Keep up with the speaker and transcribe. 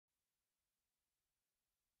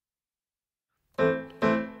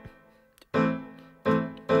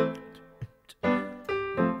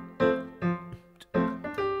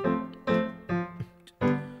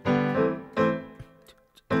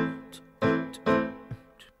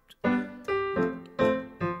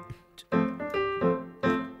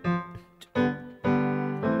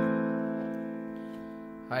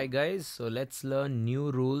Hi guys, so let's learn New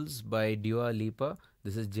Rules by Dua Lipa.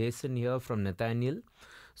 This is Jason here from Nathaniel.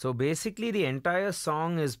 So basically the entire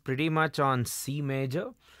song is pretty much on C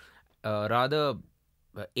major, rather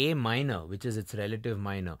A minor, which is its relative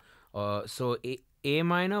minor. A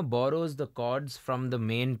minor borrows the chords from the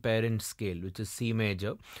main parent scale, which is C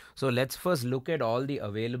major. So let's first look at all the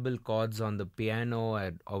available chords on the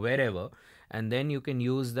piano or wherever, and then you can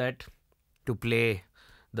use that to play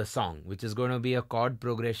the song, which is going to be a chord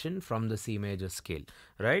progression from the C major scale,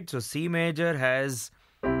 right? So C major has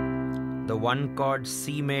the 1 chord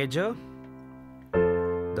C major,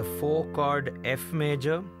 the 4 chord F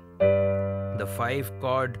major, the 5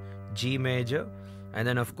 chord G major, and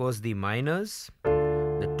then of course the minors,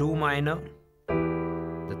 the 2 minor,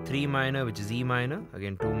 the 3 minor, which is E minor,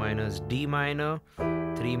 again 2 minors D minor,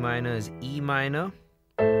 3 minors E minor,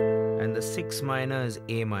 and the 6 minor is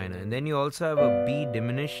A minor. And then you also have a B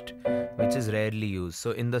diminished, which is rarely used.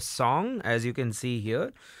 So in the song, as you can see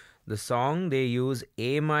here, the song they use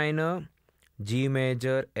A minor, G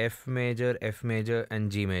major, F major, F major,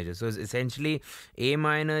 and G major. So it's essentially A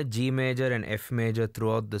minor, G major, and F major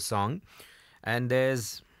throughout the song. And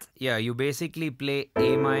there's, you basically play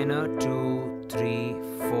A minor, 2, 3,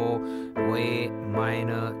 4, A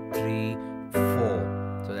minor, 3, 4.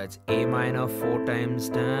 So that's A minor 4 times,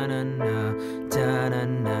 da-na-na,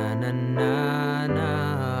 da-na-na-na-na,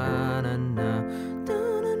 na-na-na,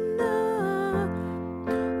 da-na-na,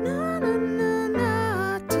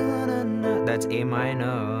 da-na-na. That's A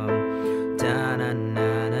minor,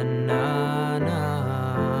 da-na-na-na-na,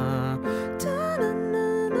 da-na-na,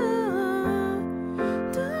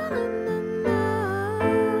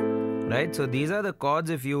 right? So these are the chords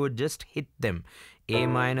if you would just hit them. A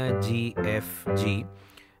minor, G, F, G.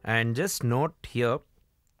 And just note here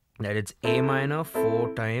that it's A minor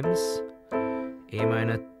 4 times, A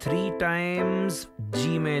minor 3 times,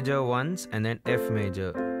 G major once, and then F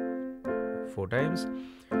major 4 times,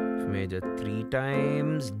 F major 3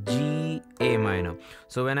 times, G, A minor.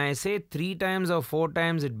 So when I say 3 times or 4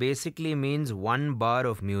 times, it basically means 1 bar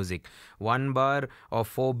of music, 1 bar or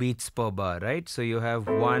 4 beats per bar, right? So you have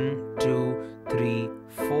 1, 2, 3,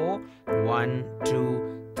 4, 1,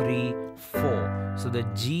 2, 3, 4. So the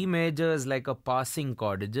G major is like a passing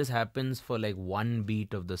chord. It just happens for like 1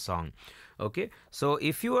 beat of the song. Okay. So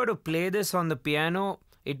if you were to play this on the piano,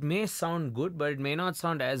 it may sound good, but it may not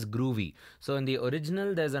sound as groovy. So in the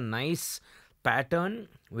original, there's a nice pattern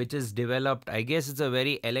which is developed. I guess it's a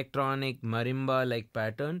very electronic marimba like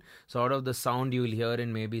pattern, sort of the sound you'll hear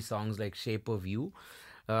in maybe songs like Shape of You.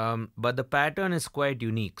 But the pattern is quite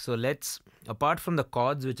unique. So let's, apart from the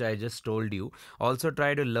chords which I just told you, also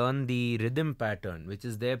try to learn the rhythm pattern, which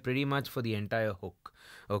is there pretty much for the entire hook.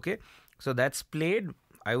 Okay, so that's played.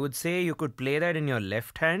 I would say you could play that in your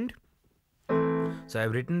left hand. So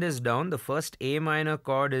I've written this down. The first A minor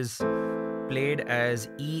chord is played as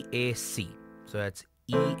EAC. So that's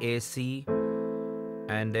EAC.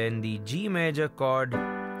 And then the G major chord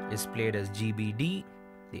is played as GBD.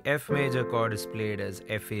 The F major chord is played as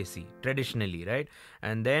FAC, traditionally, right?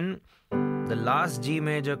 And then the last G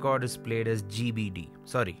major chord is played as GBD.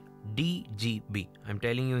 Sorry, DGB. I'm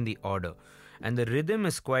telling you in the order. And the rhythm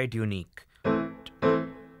is quite unique.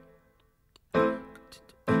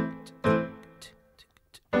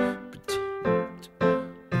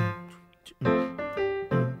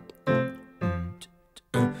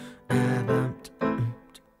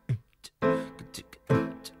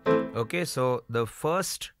 Okay, so the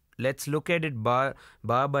first, let's look at it bar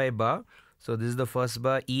by bar. So this is the first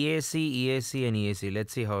bar, EAC, EAC, and EAC.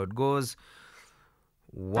 Let's see how it goes.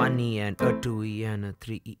 1E and a 2E and a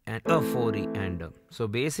 3E and a 4E and a. So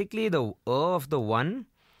basically the of the 1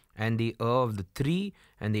 and the of the 3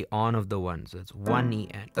 and the on of the 1. So it's 1E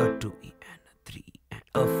and a 2E and a 3E and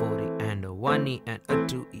a 4E and a 1E and a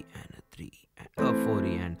 2E and a 3E and a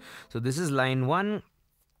 4E and. So this is line 1.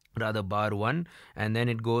 Rather bar 1, and then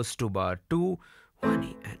it goes to bar 2,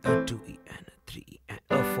 1E and a 2E and a 3E and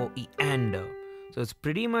a 4E and a. So it's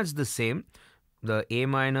pretty much the same. The A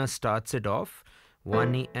minor starts it off,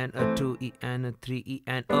 1E and a 2E and a 3E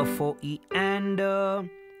and a 4E and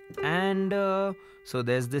a. So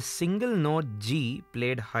there's this single note G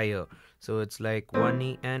played higher. So it's like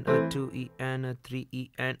 1E and a 2E and a 3E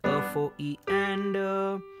and a 4E and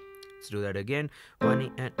a. Let's do that again.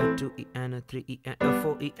 1E and a 2E and a 3E and a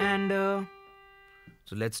 4E and a.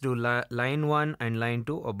 So let's do line 1 and line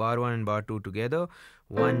 2, or bar 1 and bar 2 together.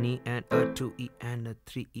 1E and a 2E and a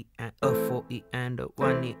 3E and a 4E and a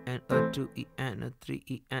 1E and a 2E and a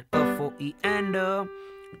 3E and a 4E and a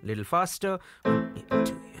little faster. 1E and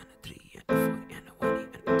 2E and a 3E and a 4E and a 1E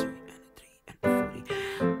and a 2E and a 3E and a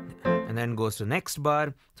 4E. And then goes to next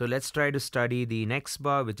bar. So let's try to study the next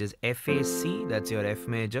bar, which is FAC. That's your F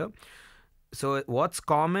major. So what's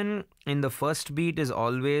common in the first beat is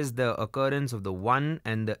always the occurrence of the 1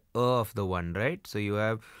 and the of the 1, right? So you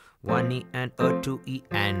have 1E and a 2E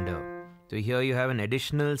and a. So here you have an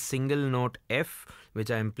additional single note F,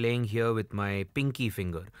 which I'm playing here with my pinky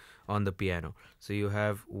finger on the piano. So you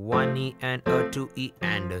have 1E and a 2E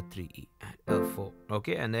and a 3E and a 4.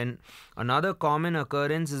 Okay, and then another common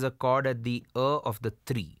occurrence is a chord at the of the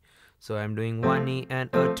 3. So I'm doing 1E and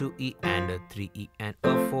a 2E and a 3E and a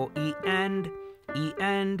 4E and E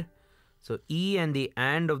and. So E and the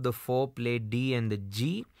and of the 4 play D and the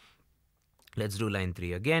G. Let's do line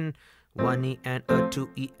 3 again. 1E and a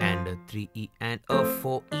 2E and a 3E and a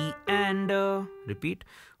 4E and a. Repeat.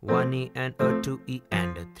 1E and a 2E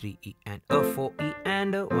and a 3E and a 4E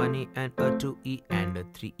and a. 1E and a 2E and a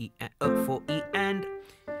 3E and a 4E and.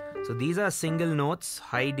 So these are single notes,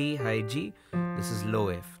 high D, high G. This is low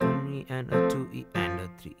F. 1E and a 2E and a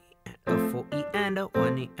 3E and a 4E and a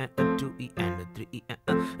 1E and a 2E and a 3E and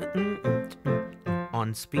a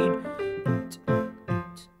on speed.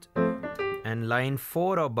 And line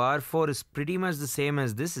 4 or bar 4 is pretty much the same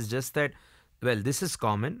as this. It's just that, well, this is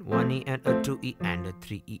common. 1E and a 2E and a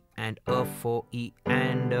 3E and a 4E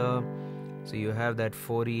and a. So you have that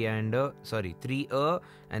 4E and a, sorry, 3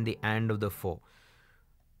 and the and of the 4.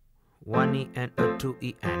 1E and a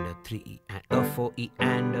 2E and a 3E and a 4E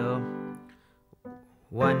and a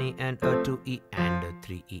 1E and a 2E and a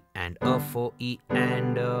 3E and a 4E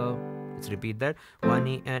and a. Let's repeat that.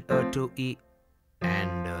 1E and a 2E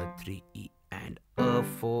and a 3E and a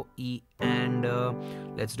 4E and a.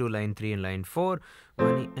 Let's do line 3 and line 4.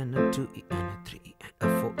 1E and a 2E and a 3E and a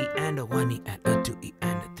 4E and a 1E and a 2E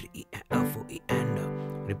and a 3E and a 4E and a.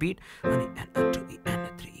 Repeat. 1E and a 2E and a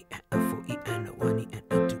 3E and a 4E and a 1E and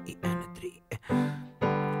a 2E and a 3E.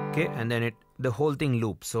 Okay, and then the whole thing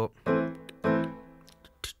loops. So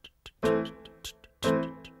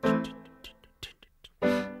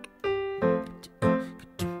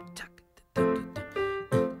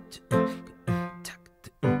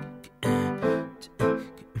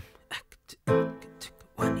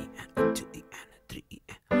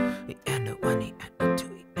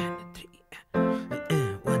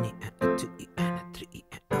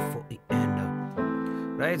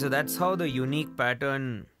so that's how the unique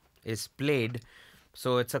pattern is played.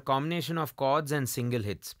 So it's a combination of chords and single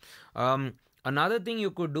hits. Another thing you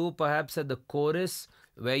could do perhaps at the chorus,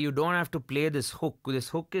 where you don't have to play this hook. This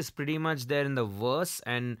hook is pretty much there in the verse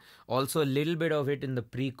and also a little bit of it in the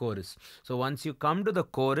pre-chorus. So once you come to the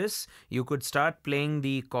chorus, you could start playing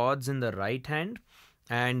the chords in the right hand.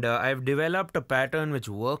 And I've developed a pattern which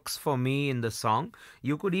works for me in the song.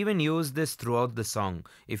 You could even use this throughout the song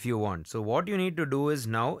if you want. So what you need to do is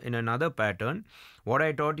now in another pattern, what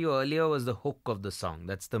I taught you earlier was the hook of the song.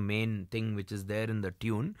 That's the main thing which is there in the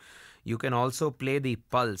tune. You can also play the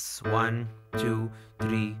pulse. 1, 2,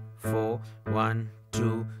 3, 4, 1,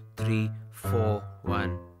 2, 3, 4,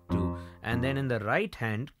 1, 2. And then in the right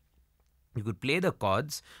hand, you could play the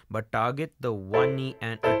chords, but target the 1E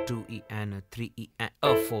and a 2E and a 3E and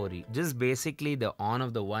a 4E. Just basically the on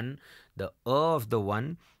of the 1, the of the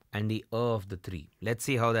 1, and the of the 3. Let's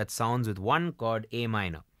see how that sounds with one chord, A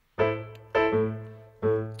minor.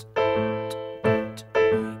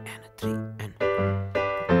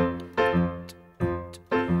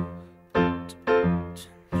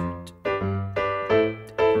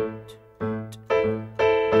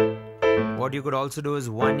 What you could also do is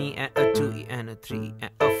 1E and a 2E and a 3E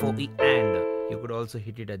and a 4E and you could also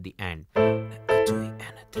hit it at the end. A 2E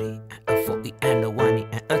and a 3E and a 4E and a 1E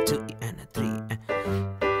and a 2E and a 3E.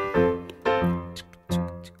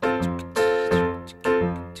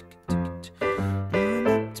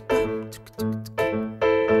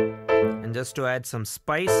 And just to add some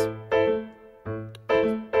spice,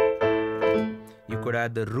 you could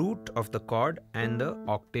add the root of the chord and the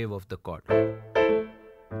octave of the chord.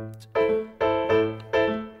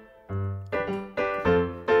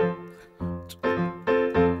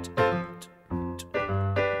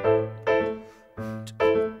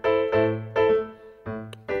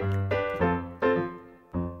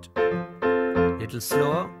 Little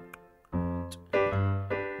slower. And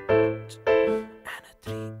a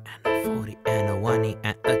 3 and a 4E and a 1E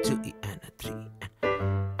and a 2E and a 3E.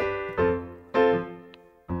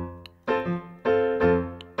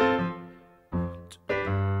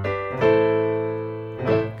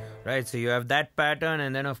 Right, so you have that pattern,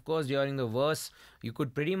 and then of course during the verse, you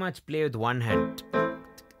could pretty much play with one hand.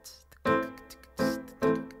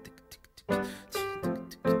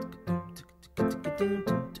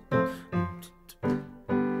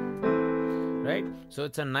 Right, so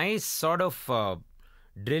it's a nice sort of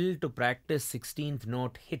drill to practice 16th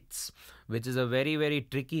note hits, which is a very, very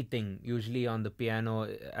tricky thing usually on the piano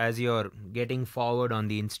as you're getting forward on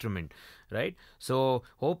the instrument, right? So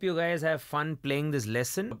hope you guys have fun playing this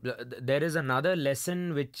lesson. There is another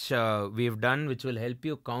lesson which we've done which will help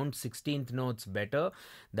you count 16th notes better.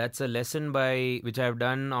 That's a lesson which I've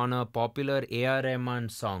done on a popular A.R. Rahman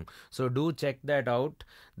song. So do check that out.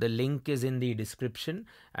 The link is in the description.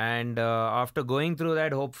 And after going through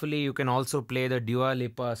that, hopefully you can also play the Dua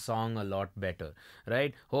Lipa song a lot better,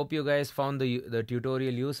 right? Hope you guys found the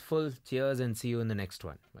tutorial useful. Cheers and see you in the next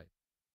one. Bye.